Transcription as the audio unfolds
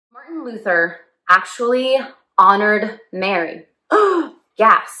Martin Luther actually honored Mary.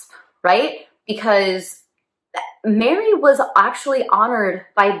 Gasp, right? Because Mary was actually honored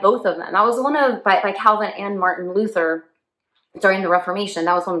by both of them. That was one of, by Calvin and Martin Luther during the Reformation.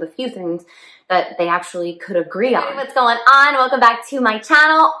 That was one of the few things that they actually could agree on. Hey, what's going on? Welcome back to my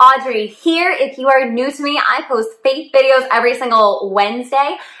channel. Audrey here. If you are new to me, I post faith videos every single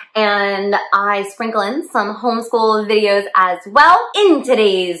Wednesday, and I sprinkle in some homeschool videos as well. In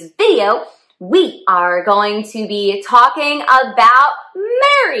today's video, we are going to be talking about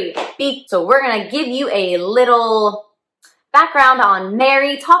Mary. So we're going to give you a little background on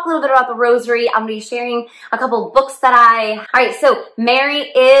Mary, talk a little bit about the rosary. I'm going to be sharing a couple books that all right, so Mary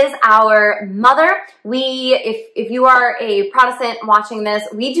is our mother. If you are a Protestant watching this,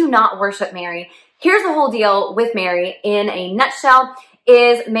 we do not worship Mary. Here's the whole deal with Mary in a nutshell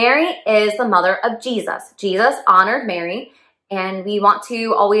is Mary is the mother of Jesus. Jesus honored Mary, and we want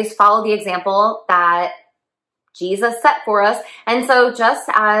to always follow the example that Jesus set for us. And so just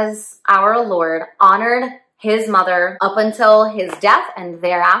as our Lord honored his mother up until his death and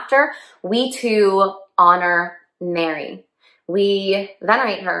thereafter, we too honor Mary. We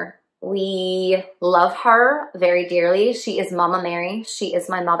venerate her. We love her very dearly. She is Mama Mary. She is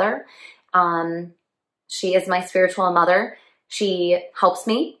my mother. She is my spiritual mother. She helps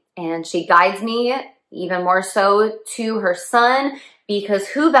me and she guides me even more so to her son, because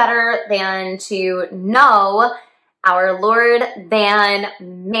who better than to know our Lord than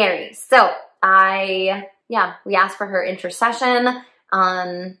Mary? So we ask for her intercession.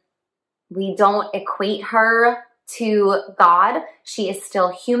 We don't equate her to God. She is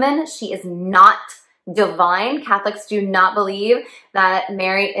still human. She is not divine. Catholics do not believe that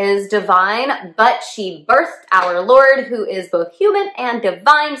Mary is divine, but she birthed our Lord, who is both human and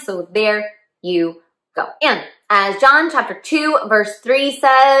divine. So there you go. And as John chapter 2, verse 3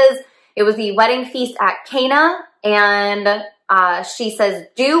 says, it was the wedding feast at Cana, and she says,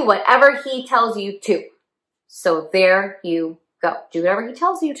 do whatever he tells you to. So there you go. Do whatever he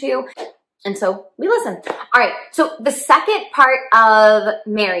tells you to. And so we listen. All right. So the second part of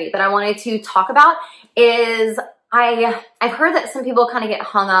Mary that I wanted to talk about is I've heard that some people kind of get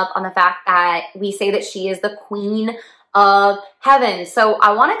hung up on the fact that we say that she is the queen of heaven. So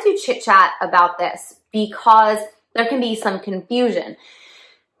I wanted to chit chat about this because there can be some confusion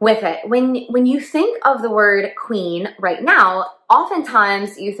with it. When you think of the word queen right now,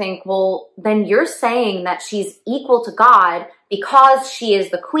 oftentimes you think, well, then you're saying that she's equal to God because she is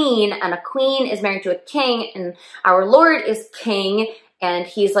the queen, and a queen is married to a king, and our Lord is king, and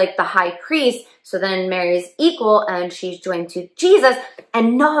he's like the high priest. So then Mary's equal and she's joined to Jesus.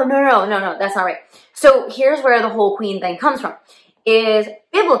 And no, that's not right. So here's where the whole queen thing comes from, is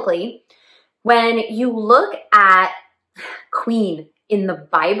biblically, when you look at queen in the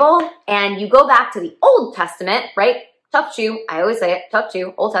Bible and you go back to the Old Testament, right? Tough chew. I always say it, tough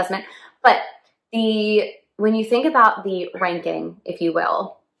chew, Old Testament. But when you think about the ranking, if you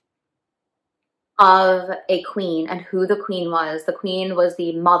will, of a queen and who the queen was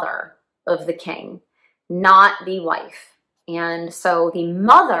the mother of the king, not the wife. And so the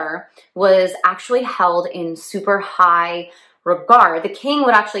mother was actually held in super high regard. The king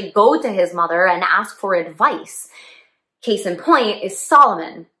would actually go to his mother and ask for advice. Case in point is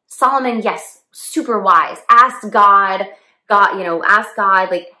Solomon. Solomon, yes, super wise. Ask God,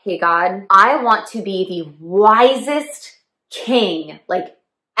 like, hey God, I want to be the wisest king, like,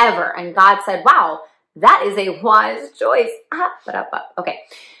 ever. And God said, wow, that is a wise choice. Okay,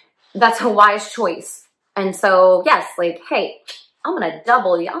 that's a wise choice. And so, yes, like, hey, I'm going to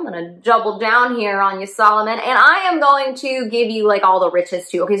double down here on you, Solomon, and I am going to give you like all the riches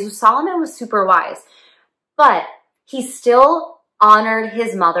too. Okay, so Solomon was super wise, but he still honored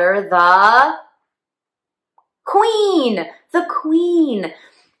his mother, the queen.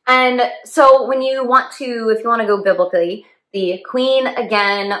 And so if you want to go biblically, the queen,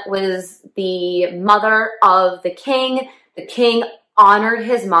 again, was the mother of the king. The king honored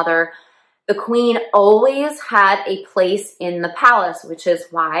his mother. The queen always had a place in the palace, which is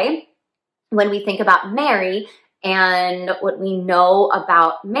why when we think about Mary and what we know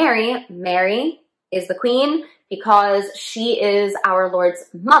about Mary, Mary is the queen because she is our Lord's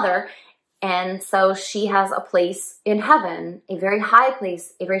mother. And so she has a place in heaven, a very high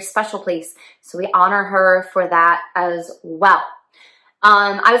place, a very special place. So we honor her for that as well.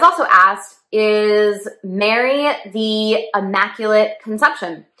 I was also asked, is Mary the Immaculate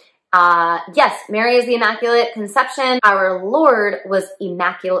Conception? Yes, Mary is the Immaculate Conception. Our Lord was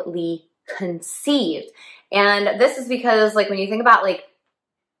immaculately conceived. And this is because, like, when you think about, like,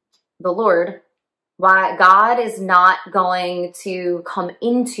 the Lord, Why God is not going to come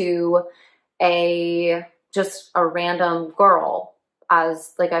into just a random girl,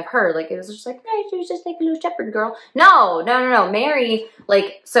 as like I've heard, like it was just like, hey, she was just like a little shepherd girl. No. Mary,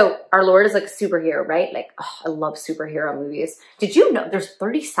 like, so our Lord is like a superhero, right? Like, oh, I love superhero movies. Did you know there's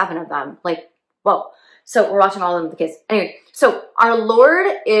 37 of them? Like, whoa. So we're watching all of them with the kids. Anyway, so our Lord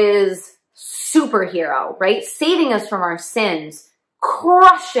is superhero, right? Saving us from our sins,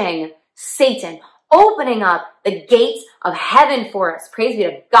 crushing Satan, opening up the gates of heaven for us. Praise be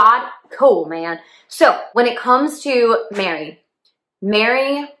to God. Cool, man. So when it comes to Mary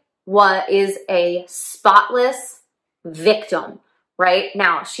is a spotless victim, right?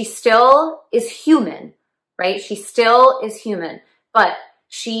 Now, she still is human, right? She still is human, but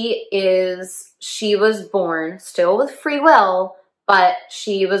she was born still with free will, but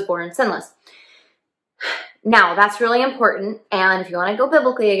she was born sinless. Now, that's really important, and if you want to go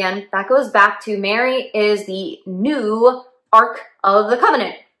biblically again, that goes back to Mary is the new Ark of the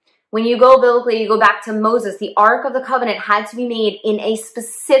Covenant. When you go biblically, you go back to Moses. The Ark of the Covenant had to be made in a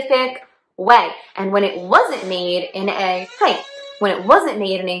specific way, and when it wasn't made in a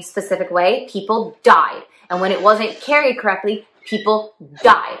specific way, people died, and when it wasn't carried correctly, people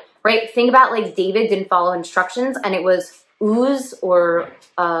died, right? Think about like David didn't follow instructions, and it was Uz or,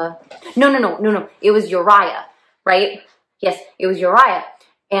 no. It was Uriah, right? Yes, it was Uriah.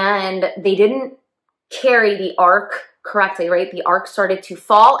 And they didn't carry the ark correctly, right? The ark started to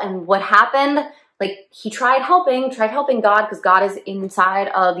fall. And what happened? Like he tried helping God because God is inside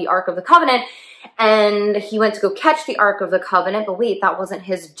of the Ark of the Covenant. And he went to go catch the Ark of the Covenant. But wait, that wasn't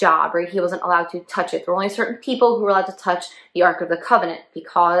his job, right? He wasn't allowed to touch it. There were only certain people who were allowed to touch the Ark of the Covenant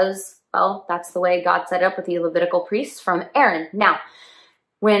because, well, that's the way God set it up with the Levitical priests from Aaron. Now,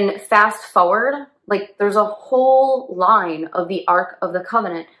 when fast forward, like there's a whole line of the Ark of the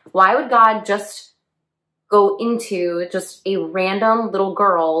Covenant. Why would God just go into just a random little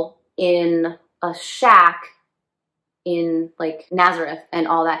girl in a shack in like Nazareth and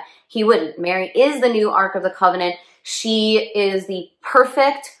all that? He wouldn't. Mary is the new Ark of the Covenant. She is the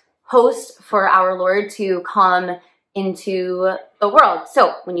perfect host for our Lord to come into the world.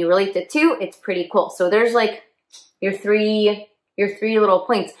 So when you relate the two, it's pretty cool. So there's like your three little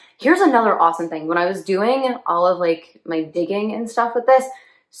points. Here's another awesome thing. When I was doing all of like my digging and stuff with this,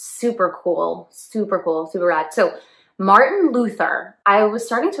 super cool, super rad. So Martin Luther, I was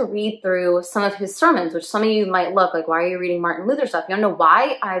starting to read through some of his sermons, which some of you might look like, why are you reading Martin Luther stuff? You don't know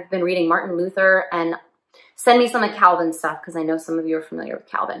why I've been reading Martin Luther, and send me some of Calvin's stuff because I know some of you are familiar with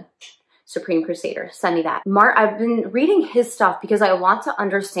Calvin. Supreme Crusader, send me that. I've been reading his stuff because I want to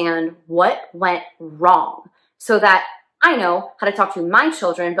understand what went wrong so that I know how to talk to my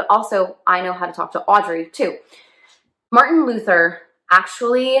children, but also I know how to talk to Audrey too. Martin Luther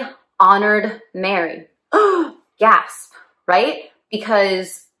actually honored Mary. Gasp, right?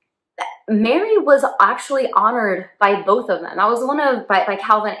 Because Mary was actually honored by both of them. That was one of, by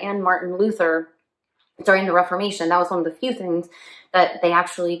Calvin and Martin Luther during the Reformation. That was one of the few things that they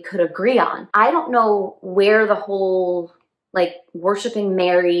actually could agree on. I don't know where the whole like worshiping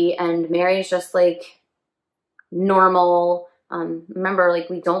Mary and Mary is just like normal. Remember, like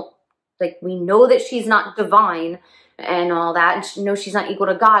we know that she's not divine and all that, and she's not equal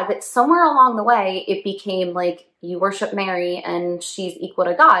to God, but somewhere along the way it became like you worship Mary and she's equal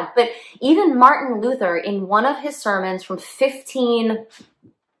to God. But even Martin Luther, in one of his sermons from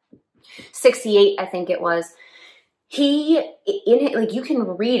 1568, I think it was, you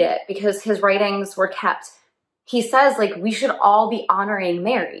can read it because his writings were kept. He says like we should all be honoring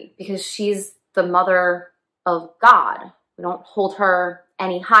Mary because she's the mother of God. We don't hold her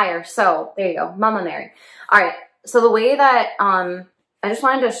any higher. So there you go, Mama Mary. All right. So the way that I just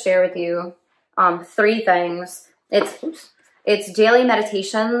wanted to share with you 3 things. It's daily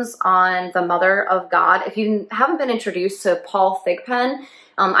meditations on the Mother of God. If you haven't been introduced to Paul Thigpen,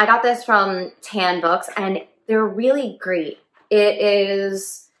 I got this from Tan Books, and they're really great.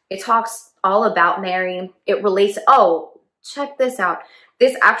 It talks all about Mary. It relates. Oh, check this out.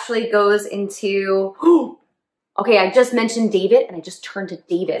 This actually goes into. Okay, I just mentioned David, and I just turned to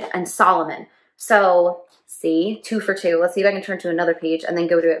David and Solomon. So. See, 2 for 2. Let's see if I can turn to another page and then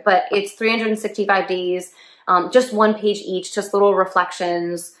go to it. But it's 365 days, just 1 page each, just little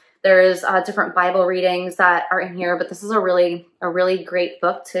reflections. There's different Bible readings that are in here, but this is a really great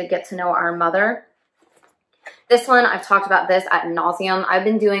book to get to know our mother. This one, I've talked about this ad nauseum. I've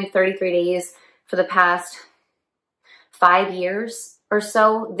been doing 33 days for the past 5 years or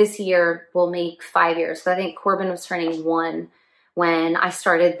so. This year will make 5 years. So I think Corbin was turning 1 when I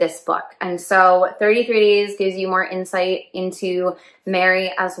started this book. And so 33 days gives you more insight into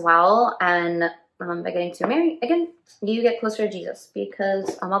Mary as well. And by getting to Mary, again, you get closer to Jesus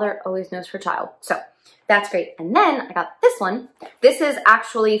because a mother always knows her child. So that's great. And then I got this one. This is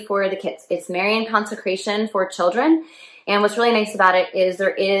actually for the kids. It's Marian consecration for children. And what's really nice about it is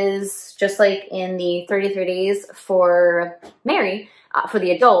there is, just like in the 33 days for Mary, for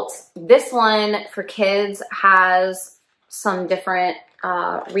the adults, this one for kids has some different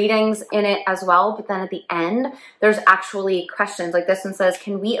readings in it as well. But then at the end, there's actually questions. Like this one says,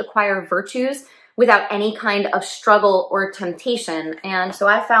 can we acquire virtues without any kind of struggle or temptation? And so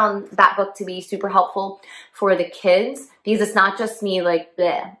I found that book to be super helpful for the kids because it's not just me like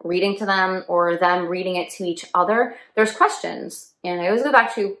bleh, reading to them or them reading it to each other. There's questions. And I always go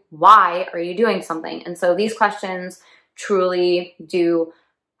back to, why are you doing something? And so these questions truly do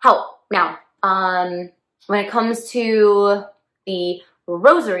help. Now, when it comes to the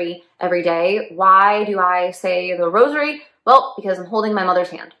rosary every day, why do I say the rosary? Well, because I'm holding my mother's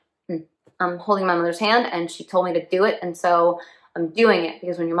hand. I'm holding my mother's hand and she told me to do it. And so I'm doing it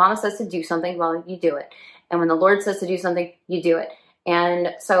because when your mama says to do something, well, you do it. And when the Lord says to do something, you do it.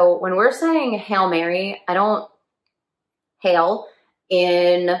 And so when we're saying Hail Mary, I don't hail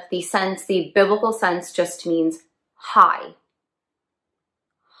in the sense, the biblical sense just means hi.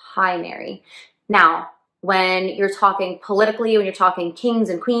 Hi, Mary. Now, when you're talking politically, when you're talking kings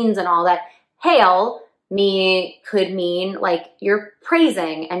and queens and all that, hail could mean like you're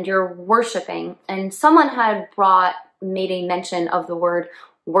praising and you're worshiping. And someone had made a mention of the word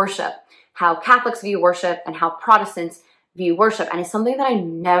worship, how Catholics view worship and how Protestants view worship. And it's something that I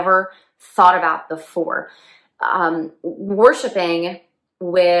never thought about before. Worshiping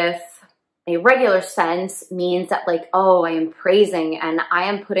with a regular sense means that like, oh, I am praising and I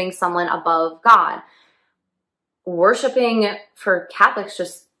am putting someone above God. Worshiping for Catholics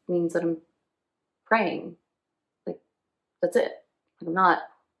just means that I'm praying. Like, that's it. I'm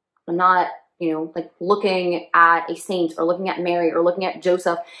not, you know, like looking at a saint or looking at Mary or looking at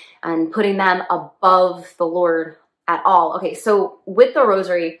Joseph and putting them above the Lord at all. Okay, so with the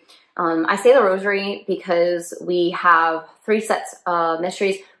rosary, I say the rosary because we have 3 sets of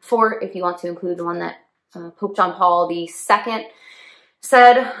mysteries, 4 if you want to include the one that Pope John Paul II said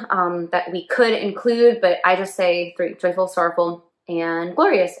that we could include, but I just say 3, joyful, sorrowful, and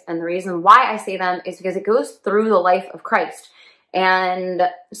glorious. And the reason why I say them is because it goes through the life of Christ. And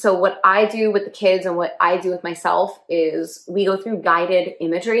so what I do with the kids and what I do with myself is we go through guided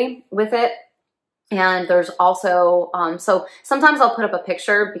imagery with it. And there's also, so sometimes I'll put up a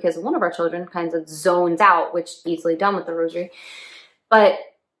picture because one of our children kind of zones out, which is easily done with the rosary. But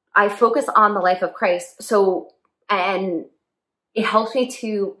I focus on the life of Christ. So, and it helps me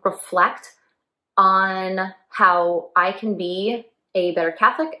to reflect on how I can be a better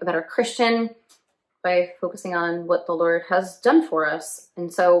Catholic, a better Christian by focusing on what the Lord has done for us.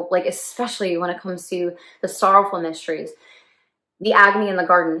 And so, like, especially when it comes to the sorrowful mysteries, the agony in the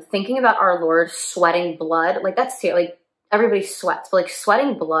garden, thinking about our Lord sweating blood, like that's like everybody sweats, but like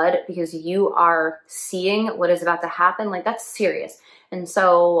sweating blood because you are seeing what is about to happen, like that's serious. And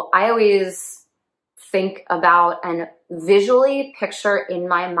so I always think about and visually picture in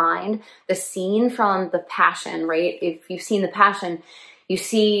my mind the scene from the Passion, right? If you've seen the Passion, you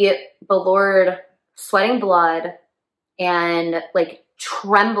see the Lord sweating blood and like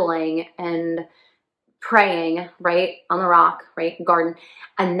trembling and praying, right, on the rock, right, garden.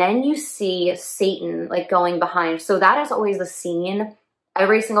 And then you see Satan like going behind. So that is always the scene.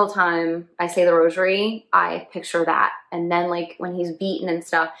 Every single time I say the rosary, I picture that. And then like when he's beaten and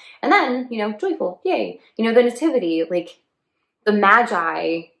stuff. And then, you know, joyful, yay. You know, the nativity, like the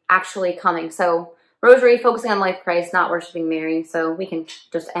Magi actually coming. So rosary, focusing on life of Christ, not worshiping Mary. So we can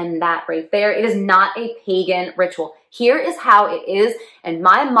just end that right there. It is not a pagan ritual. Here is how it is. And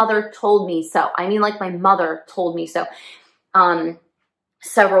my mother told me so. I mean, like my mother told me so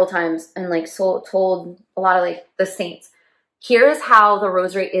several times and like so told a lot of like the saints. Here is how the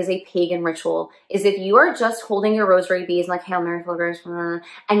rosary is a pagan ritual, is if you are just holding your rosary beads like Hail Mary, full of grace,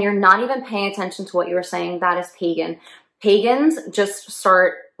 and you're not even paying attention to what you're saying, that is pagan. Pagans just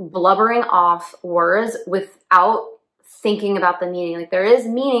start blubbering off words without thinking about the meaning. Like there is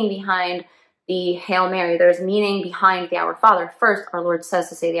meaning behind the Hail Mary. There's meaning behind the Our Father. First, our Lord says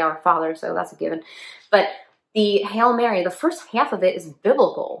to say the Our Father, so that's a given. But the Hail Mary, the first half of it is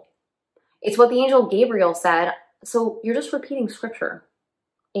biblical. It's what the angel Gabriel said. So you're just repeating scripture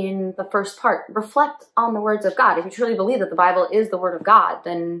in the first part. Reflect on the words of God. If you truly believe that the Bible is the word of God,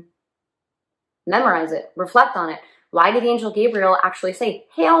 then memorize it. Reflect on it. Why did the angel Gabriel actually say,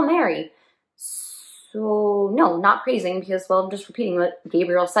 Hail Mary? So no, not praising because, well, I'm just repeating what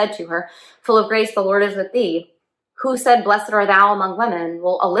Gabriel said to her. Full of grace, the Lord is with thee. who said, blessed are thou among women?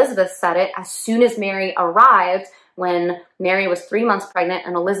 Well, Elizabeth said it as soon as Mary arrived, when Mary was 3 months pregnant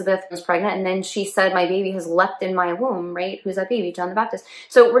and Elizabeth was pregnant. And then she said, my baby has leapt in my womb, right? Who's that baby? John the Baptist.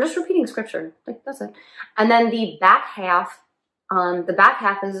 So we're just repeating scripture. Like, that's it. And then the back half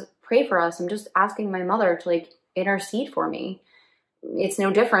is pray for us. I'm just asking my mother to like intercede for me. It's no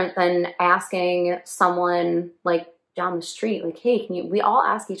different than asking someone like down the street, like, hey, we all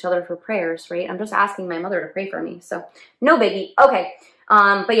ask each other for prayers, right? I'm just asking my mother to pray for me. So no biggie. Okay.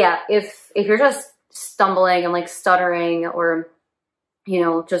 But yeah, if you're just stumbling and like stuttering or, you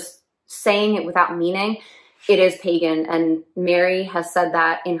know, just saying it without meaning, it is pagan. And Mary has said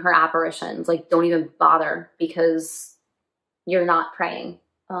that in her apparitions, like, don't even bother because you're not praying.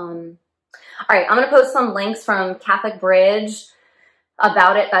 All right, I'm going to post some links from Catholic Bridge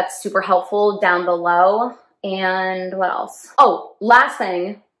about it. That's super helpful down below. And what else? Oh, last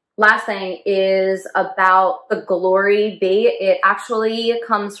thing is about the Glory Be. It actually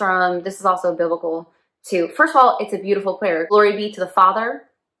comes from, this is also biblical too. First of all, it's a beautiful prayer. Glory be to the Father.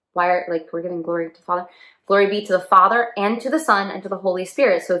 We're giving glory to the Father. Glory be to the Father and to the Son and to the Holy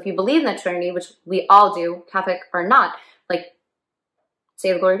Spirit. So if you believe in the Trinity, which we all do, Catholic or not, like,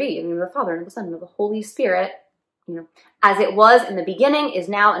 say the glory be in the name of the Father and of the Son and of the Holy Spirit, you know, as it was in the beginning, is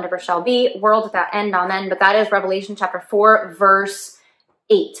now, and ever shall be, world without end. Amen. But that is Revelation chapter 4, verse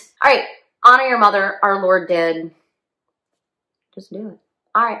 8. All right. Honor your mother. Our Lord did. Just do it.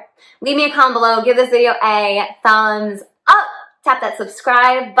 All right. Leave me a comment below. Give this video a thumbs up. Tap that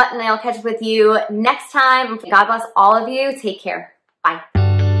subscribe button and I'll catch up with you next time. God bless all of you. Take care. Bye.